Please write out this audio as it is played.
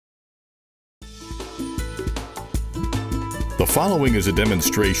The following is a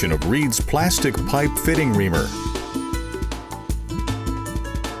demonstration of Reed's plastic pipe fitting reamer.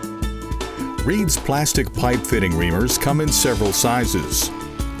 Reed's plastic pipe fitting reamers come in several sizes: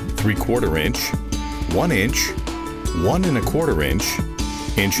 3/4 inch, 1 inch, 1 1/4 inch,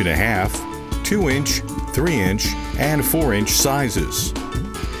 1.5 inch, 2 inch, 3 inch, and 4 inch sizes.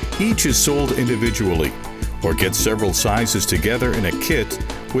 Each is sold individually or get several sizes together in a kit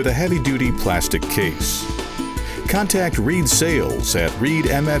with a heavy-duty plastic case. Contact Reed Sales at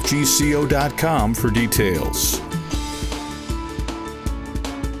reedmfgco.com for details.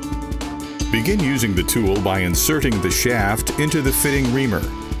 Begin using the tool by inserting the shaft into the fitting reamer.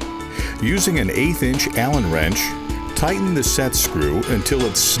 Using an 1/8 inch Allen wrench, tighten the set screw until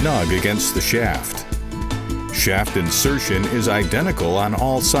it's snug against the shaft. Shaft insertion is identical on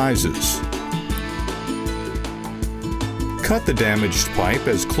all sizes. Cut the damaged pipe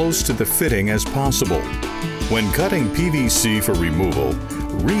as close to the fitting as possible. When cutting PVC for removal,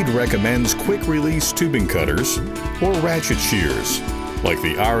 Reed recommends quick-release tubing cutters or ratchet shears, like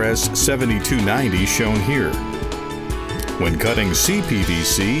the RS7290 shown here. When cutting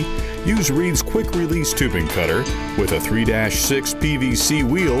CPVC, use Reed's quick-release tubing cutter with a 3-6 PVC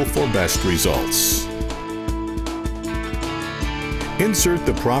wheel for best results. Insert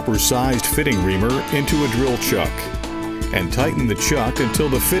the proper-sized fitting reamer into a drill chuck and tighten the chuck until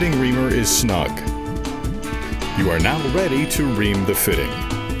the fitting reamer is snug. You are now ready to ream the fitting.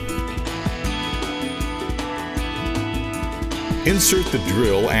 Insert the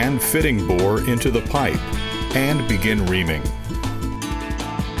drill and fitting bore into the pipe and begin reaming.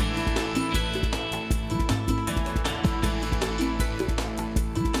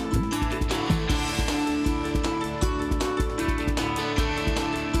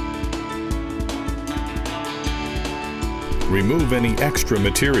 Remove any extra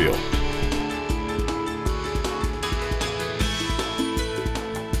material.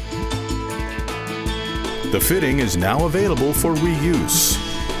 The fitting is now available for reuse.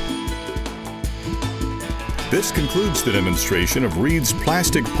 This concludes the demonstration of Reed's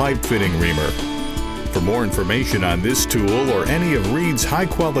plastic pipe fitting reamer. For more information on this tool or any of Reed's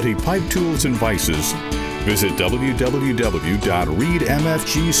high-quality pipe tools and vices, visit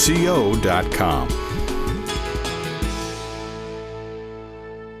www.reedmfgco.com.